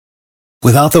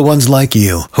Without the ones like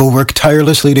you, who work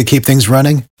tirelessly to keep things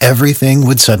running, everything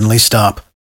would suddenly stop.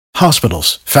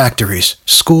 Hospitals, factories,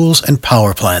 schools, and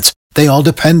power plants, they all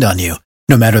depend on you.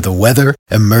 No matter the weather,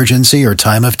 emergency, or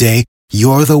time of day,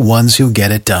 you're the ones who get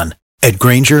it done. At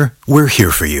Grainger, we're here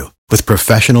for you with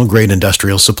professional-grade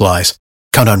industrial supplies.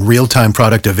 Count on real-time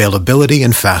product availability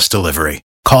and fast delivery.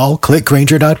 Call,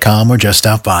 clickgrainger.com, or just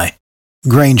stop by.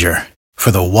 Grainger, for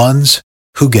the ones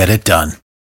who get it done.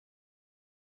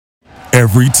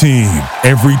 Every team,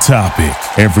 every topic,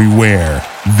 everywhere.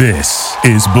 This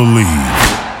is Believe.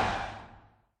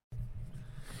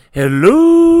 Hello,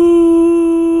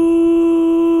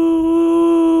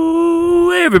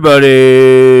 everybody.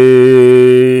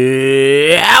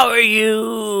 How are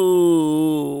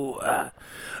you?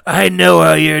 I know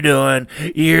how you're doing.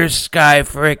 You're sky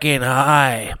freaking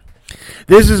high.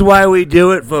 This is why we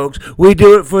do it, folks. We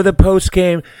do it for the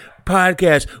post-game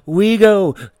podcast. We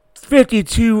go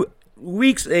 52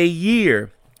 weeks a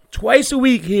year, twice a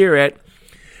week here at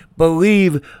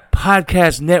Believe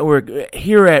Podcast Network,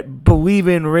 here at Believe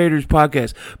in Raiders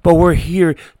Podcast. But we're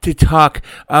here to talk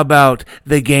about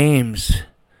the games.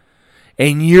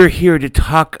 And you're here to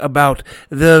talk about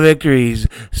the victories.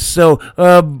 So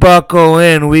buckle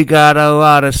in. We got a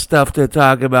lot of stuff to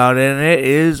talk about, and it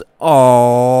is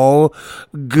all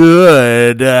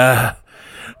good.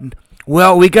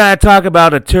 Well, we got to talk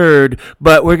about a turd,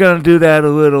 but we're going to do that a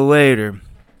little later.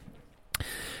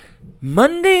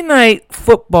 Monday Night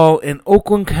Football in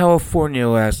Oakland, California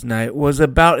last night was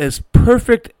about as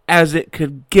perfect as it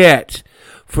could get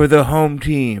for the home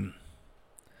team.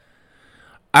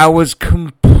 I was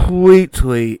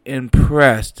completely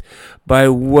impressed by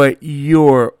what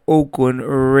your Oakland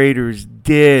Raiders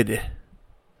did.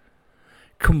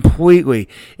 Completely.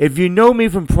 If you know me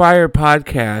from prior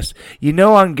podcasts, you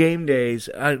know on game days,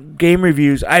 game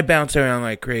reviews, I bounce around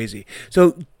like crazy.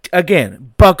 So,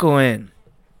 again, buckle in.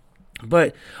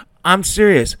 But I'm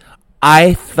serious.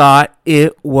 I thought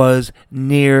it was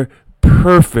near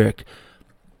perfect.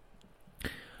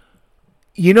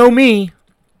 You know me.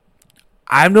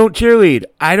 I don't cheerlead.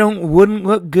 Wouldn't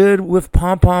look good with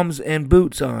pom-poms and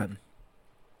boots on.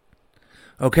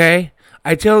 Okay?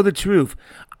 I tell the truth.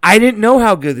 I didn't know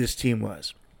how good this team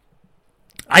was.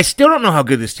 I still don't know how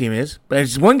good this team is, but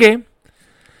it's one game.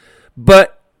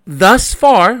 But thus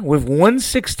far, with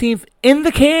 1/16 in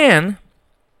the can,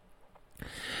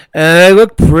 they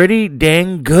look pretty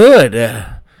dang good.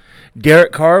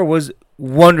 Derek Carr was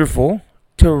wonderful,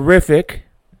 terrific.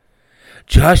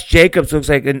 Josh Jacobs looks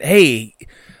like hey,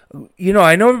 you know,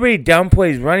 I know everybody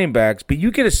downplays running backs, but you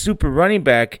get a super running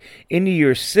back into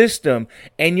your system,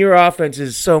 and your offense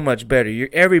is so much better.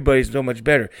 Everybody's so much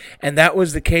better. And that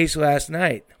was the case last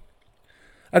night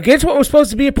against what was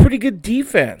supposed to be a pretty good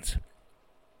defense.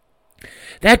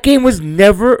 That game was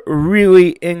never really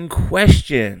in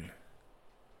question.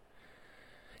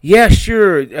 Yeah,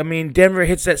 sure. I mean, Denver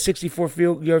hits that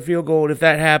 64-yard field goal, and if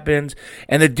that happens,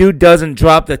 and the dude doesn't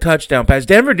drop the touchdown pass,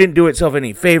 Denver didn't do itself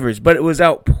any favors, but it was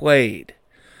outplayed.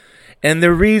 And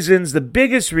the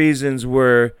biggest reasons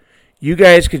were you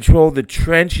guys controlled the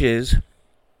trenches,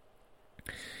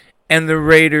 and the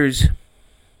Raiders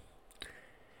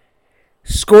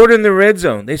scored in the red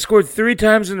zone. They scored 3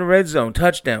 times in the red zone,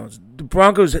 touchdowns. The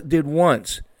Broncos did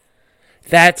once.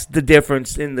 That's the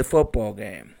difference in the football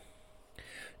game.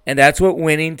 And that's what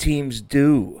winning teams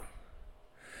do.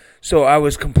 So I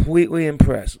was completely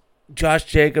impressed. Josh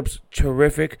Jacobs,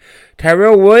 terrific.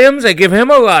 Tyrell Williams, I give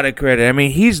him a lot of credit. I mean,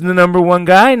 he's the number 1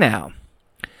 guy now.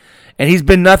 And he's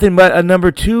been nothing but a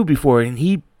number 2 before. And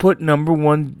he put number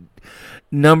 1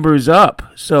 numbers up.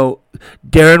 So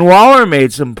Darren Waller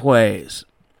made some plays.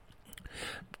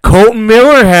 Colton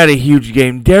Miller had a huge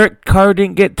game. Derek Carr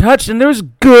didn't get touched. And there's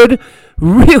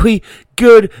really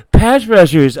good pass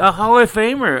rushers. A Hall of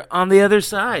Famer on the other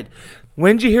side.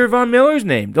 When did you hear Von Miller's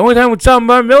name? The only time we saw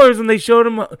Von Miller is when they showed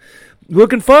him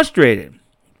looking frustrated.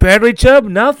 Bradley Chubb,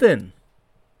 nothing.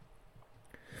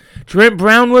 Trent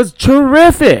Brown was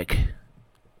terrific.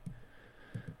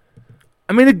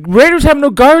 I mean, the Raiders have no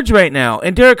guards right now,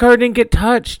 and Derek Carr didn't get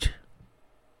touched.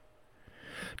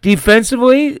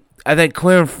 Defensively, I think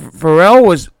Clelin Ferrell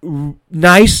was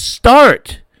nice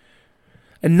start.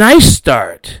 A nice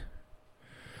start.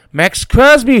 Max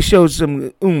Crosby showed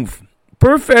some oomph.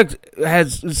 Perfect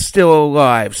is still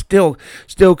alive. Still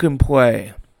can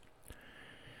play.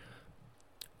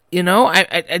 You know,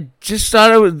 I just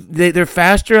thought they're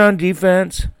faster on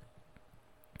defense.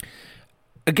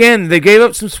 Again, they gave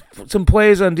up some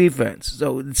plays on defense.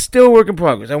 So it's still a work in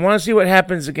progress. I want to see what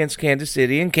happens against Kansas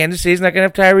City. And Kansas City's not going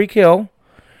to have Tyreek Hill.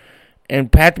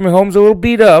 And Patrick Mahomes a little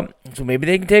beat up. So maybe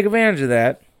they can take advantage of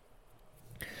that.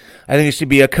 I think it should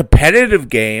be a competitive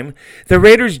game. The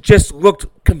Raiders just looked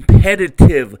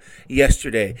competitive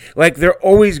yesterday. Like they're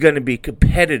always going to be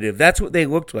competitive. That's what they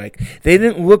looked like. They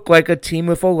didn't look like a team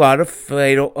with a lot of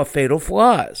fatal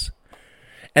flaws.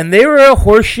 And they were a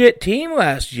horseshit team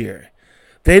last year.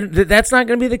 That's not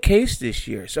going to be the case this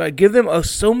year. So I give them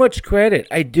so much credit.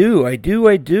 I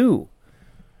do.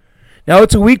 Now,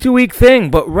 it's a week-to-week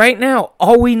thing, but right now,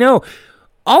 all we know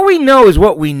is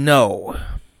what we know.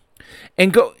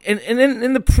 And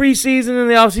in the preseason and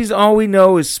the offseason, all we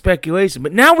know is speculation.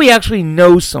 But now we actually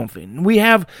know something. We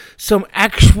have some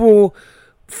actual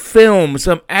film,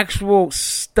 some actual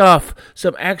stuff,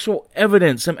 some actual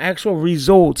evidence, some actual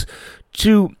results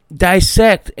to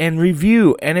dissect and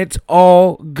review, and it's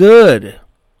all good.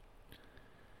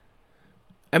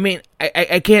 I mean,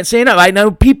 I can't say enough. I know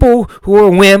people who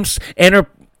are wimps and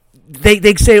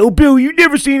they say, "Oh, Bill, you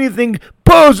never see anything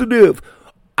positive."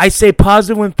 I say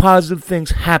positive when positive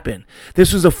things happen.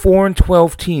 This was a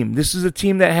 4-12 team. This is a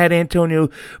team that had Antonio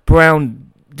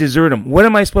Brown desert him. What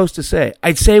am I supposed to say?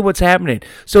 I'd say what's happening.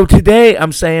 So today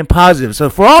I'm saying positive. So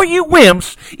for all you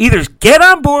wimps, either get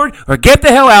on board or get the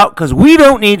hell out because we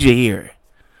don't need you here.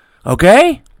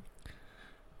 Okay?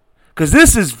 Because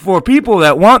this is for people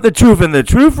that want the truth. And the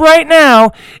truth right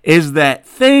now is that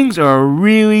things are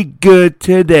really good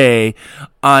today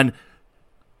on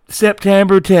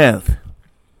September 10th.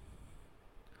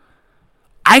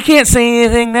 I can't say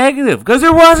anything negative because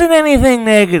there wasn't anything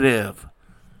negative.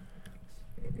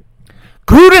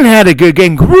 Gruden had a good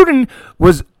game. Gruden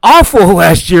was awful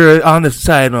last year on the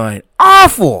sideline.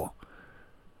 Awful.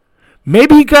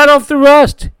 Maybe he got off the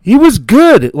rust. He was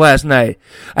good last night.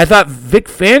 I thought Vic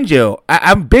Fangio,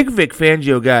 I'm a big Vic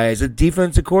Fangio guy as a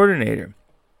defensive coordinator.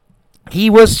 He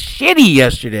was shitty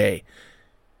yesterday.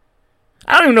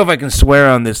 I don't even know if I can swear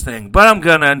on this thing, but I'm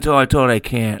going to until I told I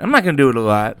can't. I'm not going to do it a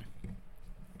lot.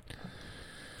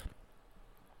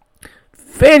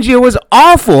 Fangio was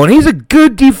awful, and he's a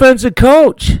good defensive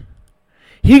coach.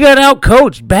 He got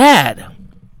out-coached bad.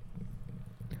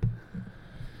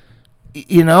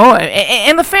 You know,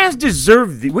 and the fans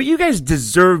deserved what you guys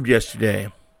deserved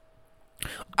yesterday.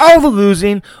 All the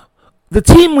losing, the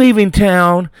team leaving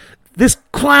town, this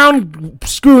clown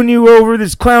screwing you over,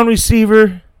 this clown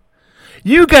receiver.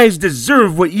 You guys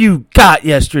deserve what you got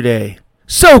yesterday.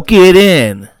 Soak it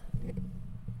in.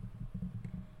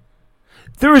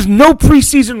 There is no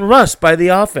preseason rust by the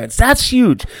offense. That's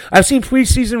huge. I've seen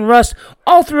preseason rust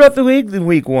all throughout the league in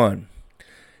week one.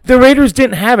 The Raiders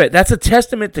didn't have it. That's a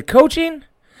testament to coaching,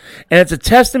 and it's a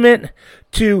testament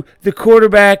to the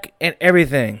quarterback and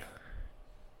everything.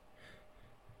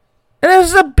 And this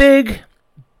is a big,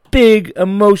 big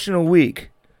emotional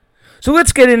week. So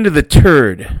let's get into the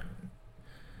turd.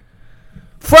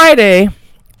 Friday,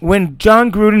 when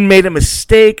John Gruden made a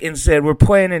mistake and said, we're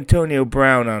playing Antonio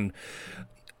Brown on,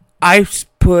 I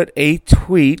put a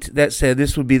tweet that said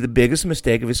this would be the biggest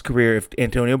mistake of his career if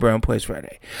Antonio Brown plays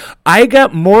Friday. I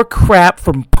got more crap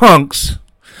from punks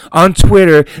on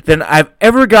Twitter than I've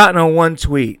ever gotten on one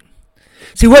tweet.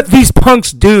 See, what these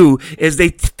punks do is they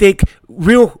take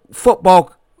real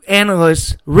football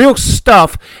analysts, real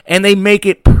stuff, and they make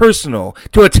it personal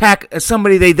to attack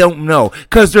somebody they don't know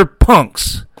because they're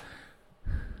punks.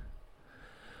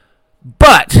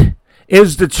 But it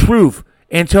is the truth.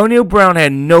 Antonio Brown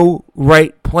had no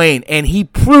right playing, and he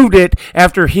proved it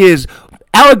after his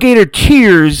alligator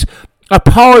tears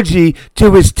apology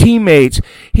to his teammates.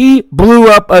 He blew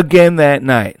up again that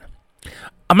night.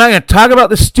 I'm not going to talk about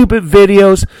the stupid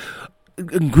videos,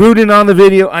 Gruden on the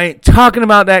video. I ain't talking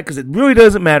about that because it really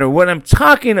doesn't matter. What I'm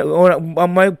talking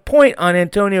on my point on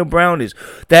Antonio Brown is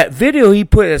that video he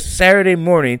put a Saturday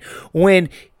morning when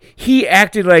he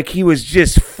acted like he was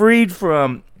just freed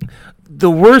from the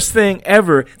worst thing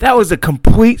ever. That was a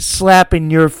complete slap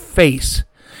in your face.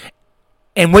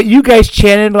 And what you guys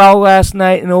chanted all last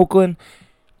night in Oakland,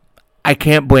 I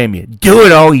can't blame you. Do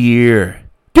it all year.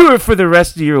 Do it for the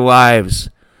rest of your lives.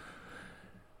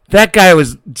 That guy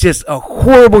was just a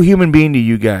horrible human being to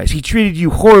you guys. He treated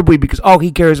you horribly because all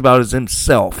he cares about is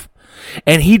himself.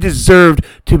 And he deserved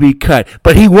to be cut.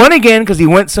 But he won again because he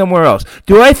went somewhere else.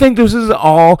 Do I think this is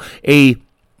all a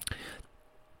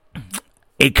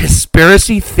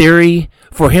conspiracy theory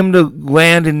for him to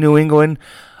land in New England?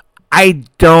 I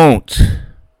don't.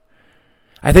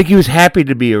 I think he was happy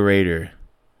to be a Raider.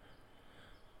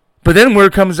 But then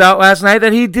word comes out last night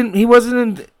that he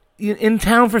wasn't in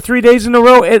town for 3 days in a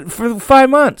row for 5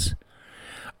 months.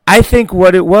 I think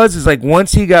what it was is like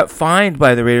once he got fined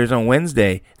by the Raiders on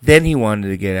Wednesday, then he wanted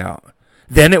to get out.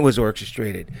 Then it was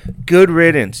orchestrated. Good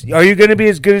riddance. Are you going to be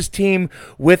as good as team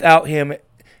without him?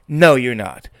 No, you're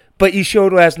not. But you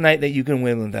showed last night that you can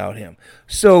win without him.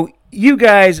 So you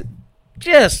guys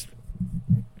just,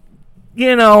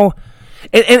 and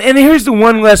here's the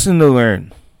one lesson to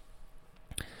learn.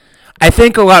 I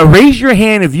think raise your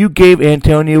hand if you gave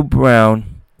Antonio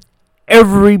Brown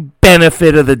every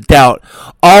benefit of the doubt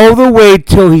all the way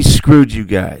till he screwed you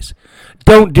guys.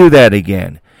 Don't do that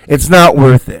again. It's not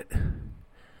worth it.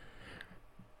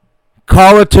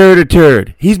 Call a turd a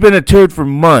turd. He's been a turd for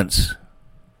months.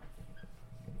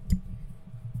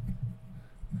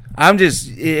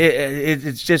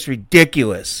 It's just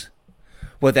ridiculous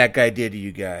what that guy did to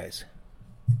you guys.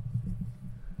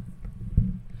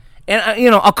 And,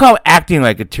 I'll call it acting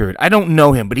like a turd. I don't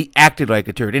know him, but he acted like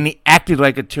a turd. And he acted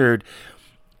like a turd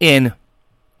in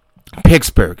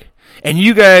Pittsburgh. And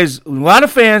you guys, a lot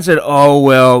of fans said, oh,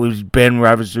 well, it was Ben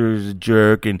Roethlisberger is a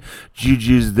jerk and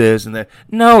Juju's this and that.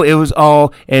 No, it was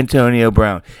all Antonio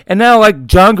Brown. And now, like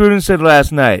John Gruden said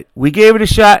last night, we gave it a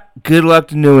shot. Good luck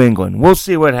to New England. We'll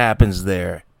see what happens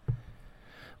there.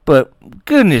 But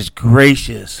goodness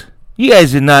gracious, you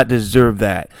guys did not deserve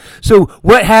that. So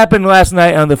what happened last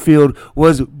night on the field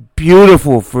was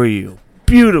beautiful for you.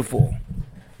 Beautiful.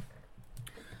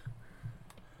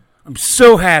 I'm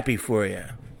so happy for you.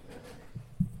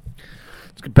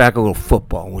 Let's get back a little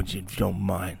football, would you, if you don't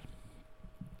mind.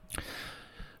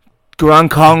 Garon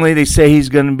Conley, they say he's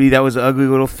going to be, that was an ugly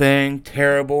little thing,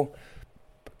 terrible.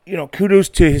 Kudos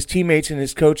to his teammates and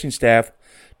his coaching staff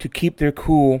to keep their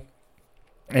cool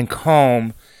and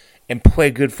calm and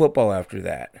play good football after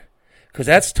that, because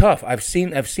that's tough. I've seen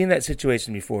that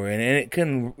situation before, and it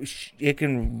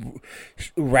can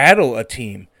rattle a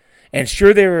team. And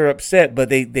sure, they were upset, but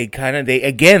they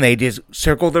just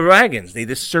circled the wagons. They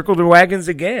just circled the wagons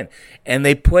again, and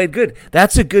they played good.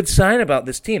 That's a good sign about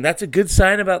this team. That's a good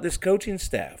sign about this coaching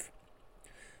staff.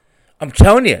 I'm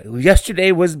telling you,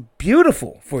 yesterday was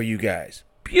beautiful for you guys.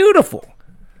 Beautiful.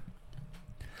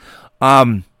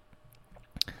 Abram,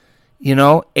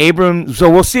 so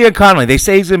we'll see Conley. They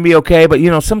say he's going to be okay, but,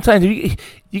 sometimes you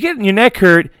get your neck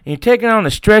hurt and you're taking on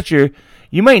a stretcher,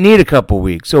 you might need a couple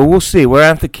weeks. So we'll see. We'll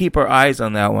have to keep our eyes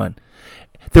on that one.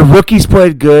 The rookies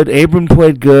played good. Abram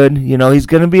played good. He's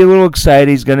going to be a little excited.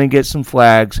 He's going to get some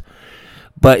flags,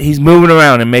 but he's moving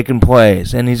around and making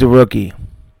plays, and he's a rookie.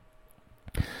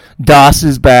 Doss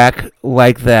is back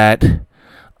like that.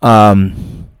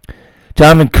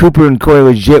 Jonathan Cooper and Corey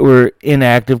Legit were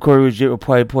inactive. Corey Legit will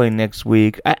probably play next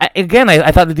week.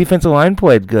 I thought the defensive line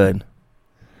played good.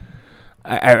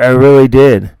 I really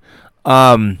did.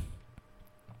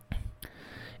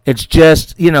 It's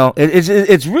just,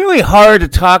 it's really hard to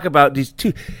talk about these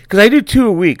two, because I do 2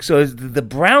 a week. So the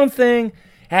Brown thing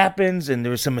happens, and there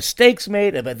were some mistakes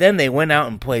made, but then they went out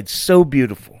and played so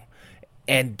beautiful.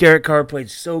 And Derek Carr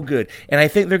played so good. And I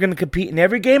think they're going to compete in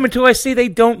every game until I see they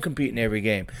don't compete in every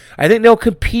game. I think they'll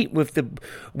compete with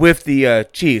the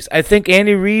Chiefs. I think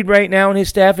Andy Reid right now and his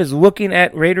staff is looking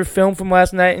at Raider film from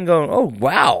last night and going, oh,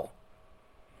 wow,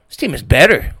 this team is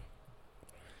better.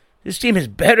 This team is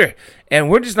better. And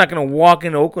we're just not going to walk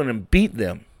into Oakland and beat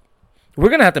them. We're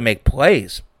going to have to make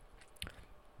plays.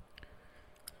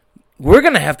 We're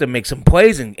going to have to make some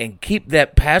plays and keep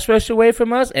that pass rush away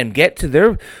from us and get to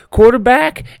their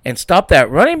quarterback and stop that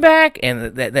running back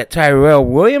and that Tyrell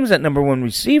Williams, that number one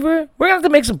receiver. We're going to have to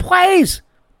make some plays.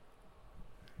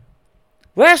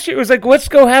 Last year it was like, let's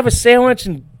go have a sandwich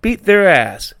and beat their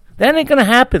ass. That ain't going to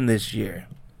happen this year.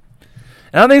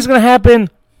 I don't think it's going to happen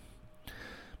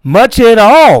much at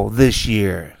all this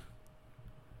year.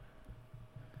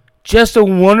 Just a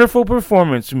wonderful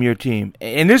performance from your team.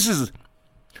 And this is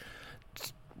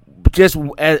just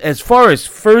as far as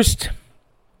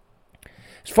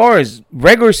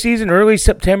regular season, early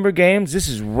September games, this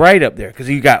is right up there, because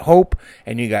you got hope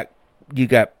and you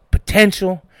got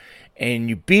potential, and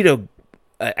you beat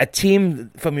a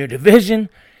team from your division,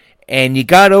 and you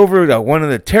got over one of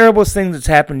the terriblest things that's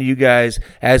happened to you guys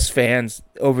as fans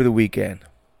over the weekend.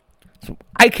 So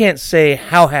I can't say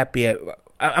how happy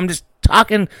I'm just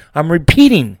talking. I'm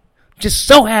repeating. Just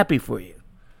so happy for you.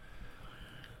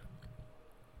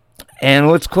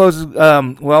 And let's close.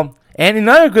 And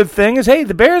another good thing is, hey,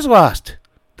 the Bears lost.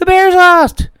 The Bears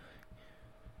lost.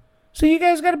 So you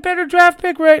guys got a better draft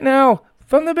pick right now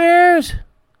from the Bears.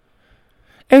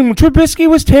 And Trubisky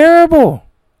was terrible.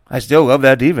 I still love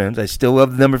that defense. I still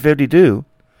love the number 52.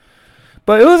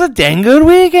 But it was a dang good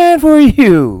weekend for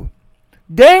you.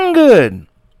 Dang good.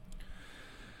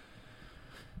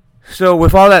 So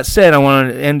with all that said, I want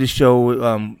to end the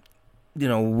show.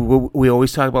 We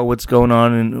always talk about what's going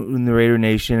on in the Raider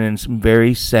Nation, and some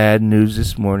very sad news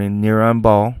this morning. Neron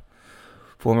Ball,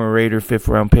 former Raider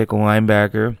 5th-round pick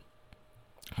linebacker,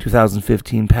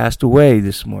 2015, passed away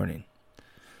this morning.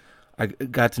 I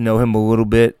got to know him a little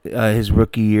bit his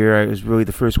rookie year. I was really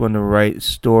the first one to write a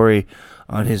story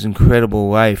on his incredible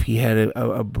life. He had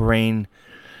a brain,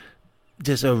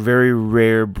 just a very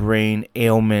rare brain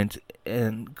ailment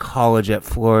in college at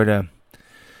Florida,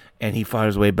 and he fought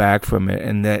his way back from it.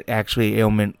 And that actually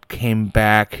ailment came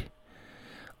back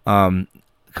a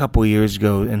couple of years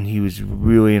ago, and he was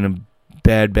really in a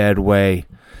bad way.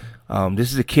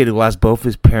 This is a kid who lost both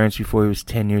his parents before he was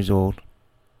 10 years old.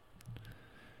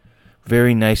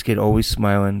 Very nice kid, always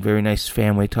smiling. Very nice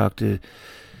family. Talked to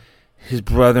his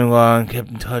brother-in-law and kept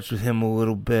in touch with him a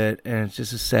little bit. And it's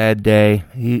just a sad day.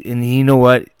 You know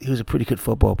what? He was a pretty good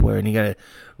football player, and he got a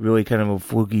really kind of a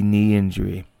fluky knee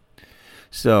injury.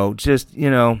 So just,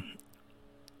 so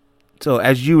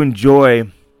as you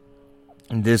enjoy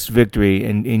this victory,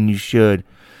 and you should,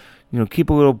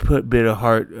 keep a little bit of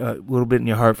heart, a little bit in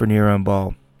your heart for Near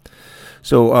Ball.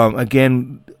 So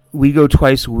again, we go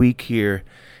twice a week here,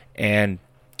 and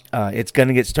it's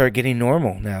going to start getting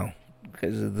normal now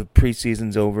because the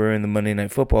preseason's over and the Monday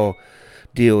Night Football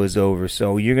deal is over.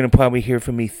 So you're going to probably hear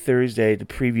from me Thursday to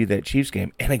preview that Chiefs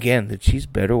game. And again, the Chiefs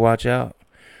better watch out.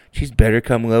 Chiefs better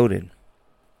come loaded.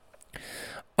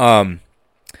 And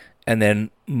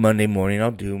then Monday morning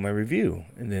I'll do my review.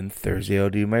 And then Thursday I'll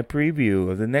do my preview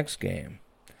of the next game.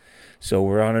 So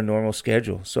we're on a normal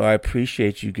schedule. So I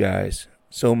appreciate you guys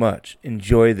so much.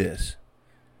 Enjoy this.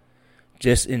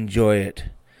 Just enjoy it.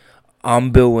 I'm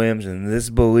Bill Williams, and this is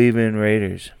Believe in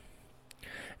Raiders.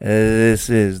 This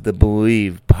is the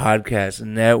Believe Podcast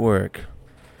Network.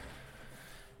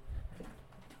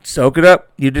 Soak it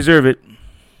up. You deserve it.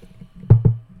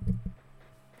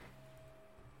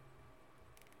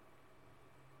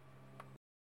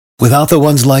 Without the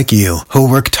ones like you, who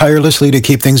work tirelessly to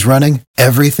keep things running,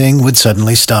 everything would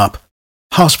suddenly stop.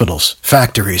 Hospitals,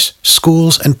 factories,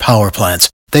 schools, and power plants,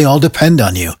 they all depend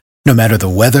on you. No matter the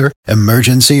weather,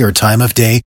 emergency, or time of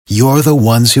day, you're the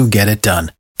ones who get it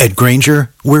done. At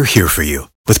Grainger, we're here for you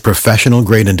with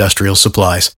professional-grade industrial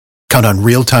supplies. Count on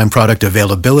real-time product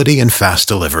availability and fast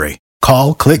delivery.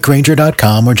 Call, click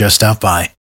Grainger.com, or just stop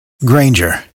by.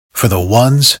 Grainger, for the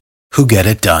ones who get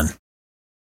it done.